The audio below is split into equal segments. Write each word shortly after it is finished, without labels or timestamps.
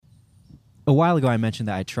a while ago I mentioned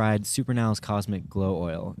that I tried Supernal's Cosmic Glow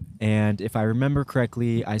Oil, and if I remember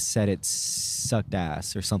correctly, I said it sucked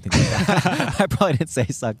ass or something like that. I probably didn't say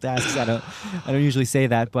sucked ass because I don't usually say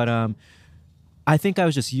that, but I think I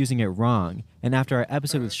was just using it wrong. And after our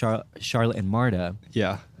episode with Charlotte and Marta,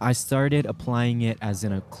 Yeah. I started applying it as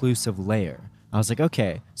an occlusive layer. I was like,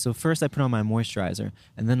 okay, so first I put on my moisturizer,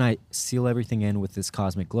 and then I seal everything in with this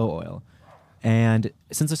Cosmic Glow Oil. And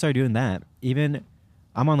since I started doing that, even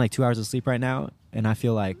I'm on like 2 hours of sleep right now, and I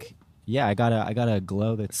feel like, yeah, I got a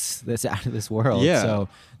glow that's out of this world. Yeah. So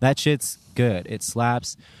that shit's good. It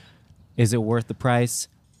slaps. Is it worth the price?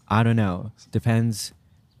 I don't know. Depends.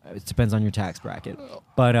 It depends on your tax bracket.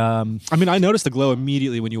 But I mean, I noticed the glow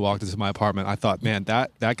immediately when you walked into my apartment. I thought, man,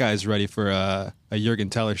 that guy's ready for a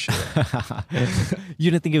Jürgen Teller shit.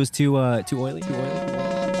 you didn't think it was too oily? Too oily?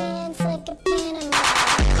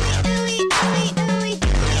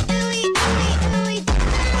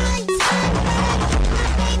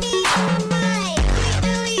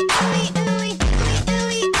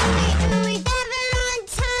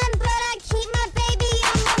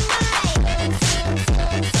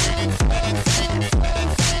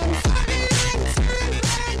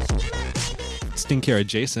 Skincare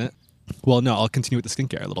adjacent. Well, no, I'll continue with the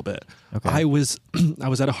skincare a little bit. Okay. I was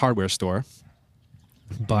at a hardware store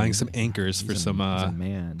buying some anchors for He's some a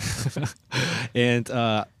man. and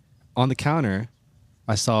on the counter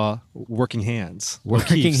I saw Working Hands.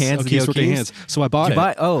 Working O'Keeffe's. Hands, O'Keeffe's the Working O'Keeffe's? Hands. So I bought Did you it.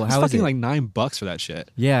 buy- oh, It's how is fucking it? like $9 for that shit.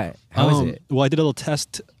 Yeah. How is it? Well, I did a little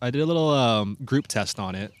test. I did a little group test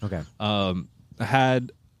on it. Okay. I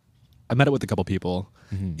met it with a couple people,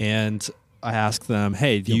 Mm-hmm. and I asked them,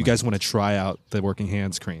 "Hey, do you guys want to try out the Working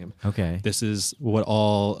Hands cream? Okay. This is what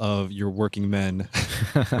all of your working men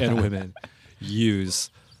and women use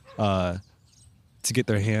to get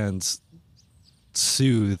their hands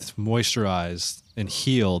soothed, moisturized, and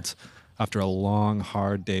healed after a long,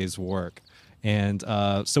 hard day's work." And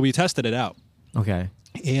so we tested it out. Okay.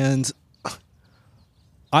 And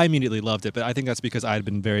I immediately loved it, but I think that's because I had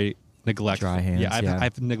been very neglected. Dry hands, yeah.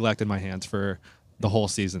 I've neglected my hands for the whole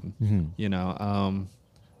season. Mm-hmm. You know,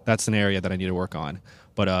 that's an area that I need to work on.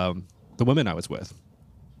 But the women I was with,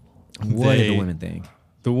 What did the women think?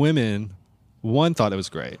 the women, one thought it was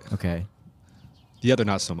great. Okay. The other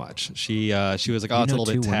not so much. She was like, "Oh, it's a know little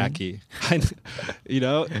bit two women? tacky." You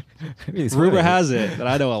know, Really, it's rumor funny. has it that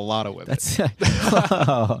I know a lot of women. That's.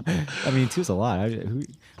 Oh, I mean, two's a lot. Okay,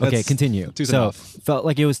 That's- continue. two's so enough. felt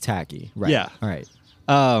like it was tacky, right? Yeah. All right.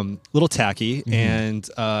 Little tacky, Mm-hmm.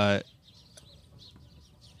 and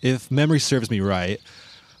if memory serves me right,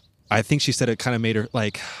 I think she said it kind of made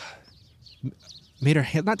her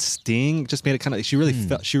hand not sting, just made it kind of she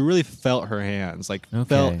really felt her hands, like Okay.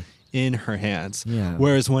 felt in her hands. Yeah.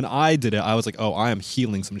 Whereas when I did it, I was like, oh, I am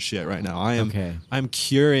healing some shit right now. I'm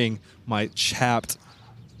curing my chapped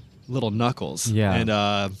little knuckles. Yeah.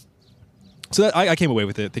 And so that, I came away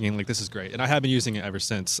with it thinking like this is great, and I have been using it ever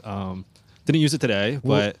since. Didn't use it today,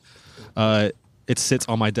 but it sits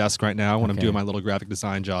on my desk right now when I'm Okay. doing my little graphic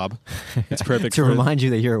design job. It's perfect to for remind you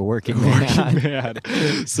that you're a working man.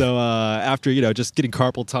 man. So after just getting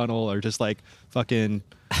carpal tunnel or just like fucking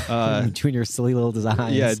doing your silly little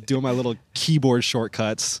designs. doing my little keyboard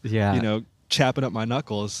shortcuts. Yeah. Chapping up my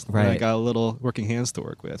knuckles. then I Right. got a little working hands to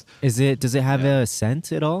work with. Does it have a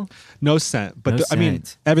scent at all? No scent, but No I mean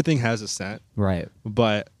scent. everything has a scent. Right.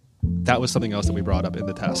 But that was something else that we brought up in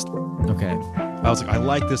the test. Okay. I was like, I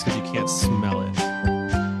like this because you can't smell it.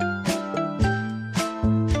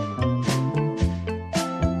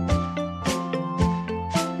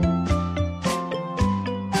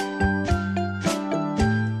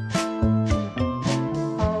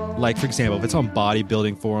 Like, for example, if it's on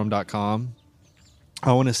bodybuildingforum.com,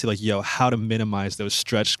 I want to see, like, how to minimize those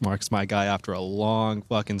stretch marks, my guy, after a long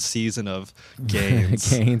fucking season of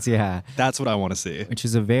gains. Gains, yeah. That's what I want to see. Which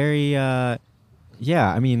is a very, yeah.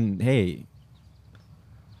 I mean, hey,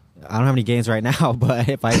 I don't have any gains right now, but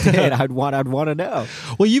if I did, I'd want to know.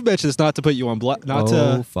 Well, you mentioned this not to put you on Fuck, it's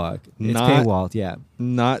not- paywalled, yeah.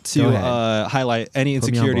 not Go to ahead. highlight any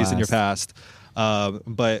Put me on insecurities in your past,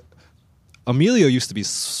 but Emilio used to be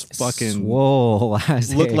fucking swole,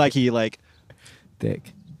 as looked a like he like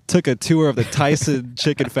thick. took a tour of the Tyson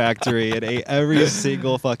chicken factory and ate every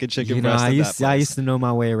single fucking chicken You know, breast. I in used that I place. used to know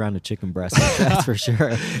my way around a chicken breast. That's for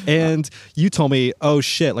sure. And you told me, oh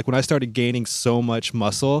shit, like when I started gaining so much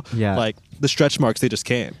muscle, Yeah. like the stretch marks, they just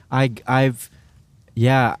came. I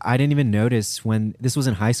didn't even notice when this was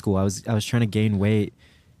in high school. I was trying to gain weight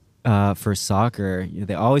for soccer.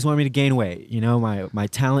 They always wanted me to gain weight. My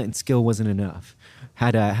talent and skill wasn't enough.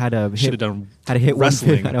 Had to Should have done hit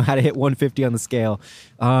wrestling. 150. I know how to hit 150 on the scale.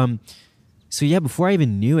 So yeah, before I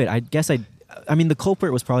even knew it, I mean, the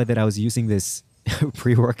culprit was probably that I was using this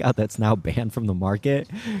pre-workout that's now banned from the market.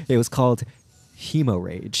 It was called Hemo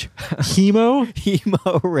Rage. Hemo?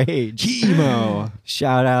 Hemo Rage. Hemo.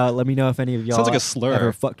 Shout out. Let me know if any of y'all Sounds like a slur.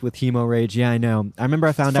 ever fucked with Hemo Rage. Yeah, I know. I remember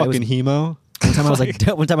I found out it was Fucking hemo. one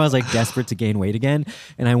time I was like desperate to gain weight again,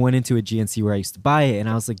 and I went into a GNC where I used to buy it, and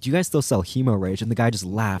I was like, "Do you guys still sell Hemo Rage?" And the guy just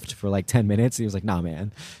laughed for like 10 minutes. He was like, "Nah,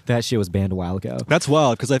 man, that shit was banned a while ago." That's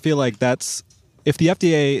wild because I feel like that's if the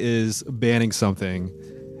FDA is banning something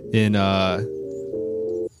in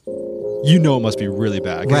you know it must be really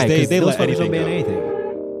bad because Right? they those let fuckers anything don't ban go. anything.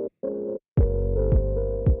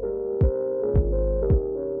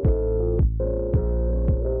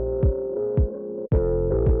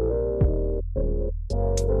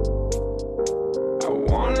 I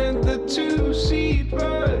wanted the two-seat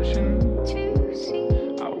version.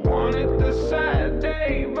 I wanted the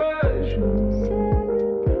Saturday version.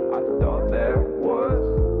 I thought there was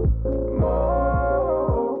more.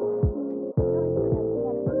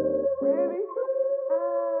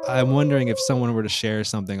 I'm wondering if someone were to share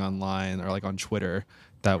something online or like on Twitter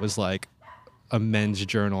that was like a men's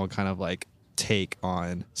journal kind of like take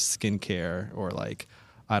on skincare or like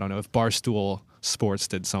I don't know if Barstool Sports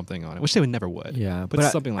did something on it, which they would never would. Yeah, but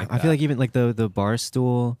something like I that. feel like even like the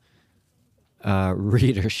Barstool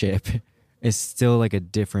readership is still like a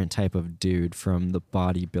different type of dude from the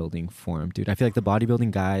bodybuilding forum, dude. I feel like the bodybuilding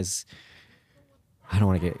guys, I don't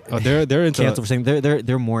want to get they're into canceled for saying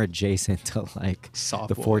they're more adjacent to like soft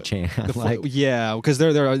the 4chan. like yeah, because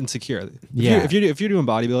they're insecure. Yeah. If you're doing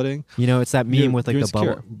bodybuilding, You know, it's that meme You're- with like you're the bubble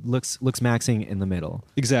insecure. looks maxing in the middle.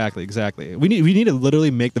 exactly. We need to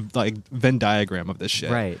literally make the like Venn diagram of this shit.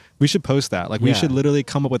 Right. We should post that. Like we Yeah. should literally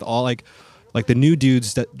come up with all like the new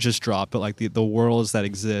dudes that just dropped, but like the worlds that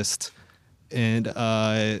exist, and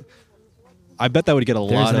I bet that would get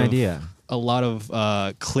There's an idea. a lot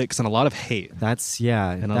of clicks and a lot of hate. That'd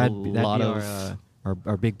And a that'd lot be of-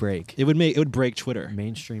 our big break. It would break Twitter.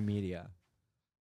 Mainstream media.